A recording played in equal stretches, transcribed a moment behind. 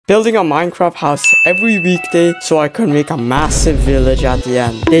building a Minecraft house every weekday so I could make a massive village at the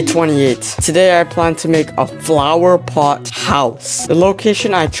end. Day 28. Today I plan to make a flower pot house. The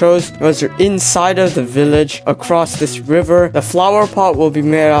location I chose was inside of the village across this river. The flower pot will be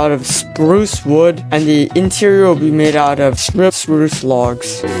made out of spruce wood and the interior will be made out of spruce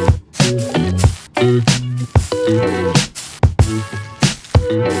logs.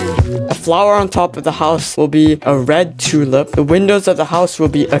 The flower on top of the house will be a red tulip. The windows of the house will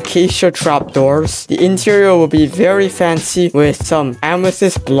be acacia trapdoors. The interior will be very fancy with some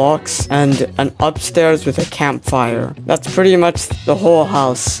amethyst blocks and an upstairs with a campfire. That's pretty much the whole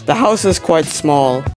house. The house is quite small.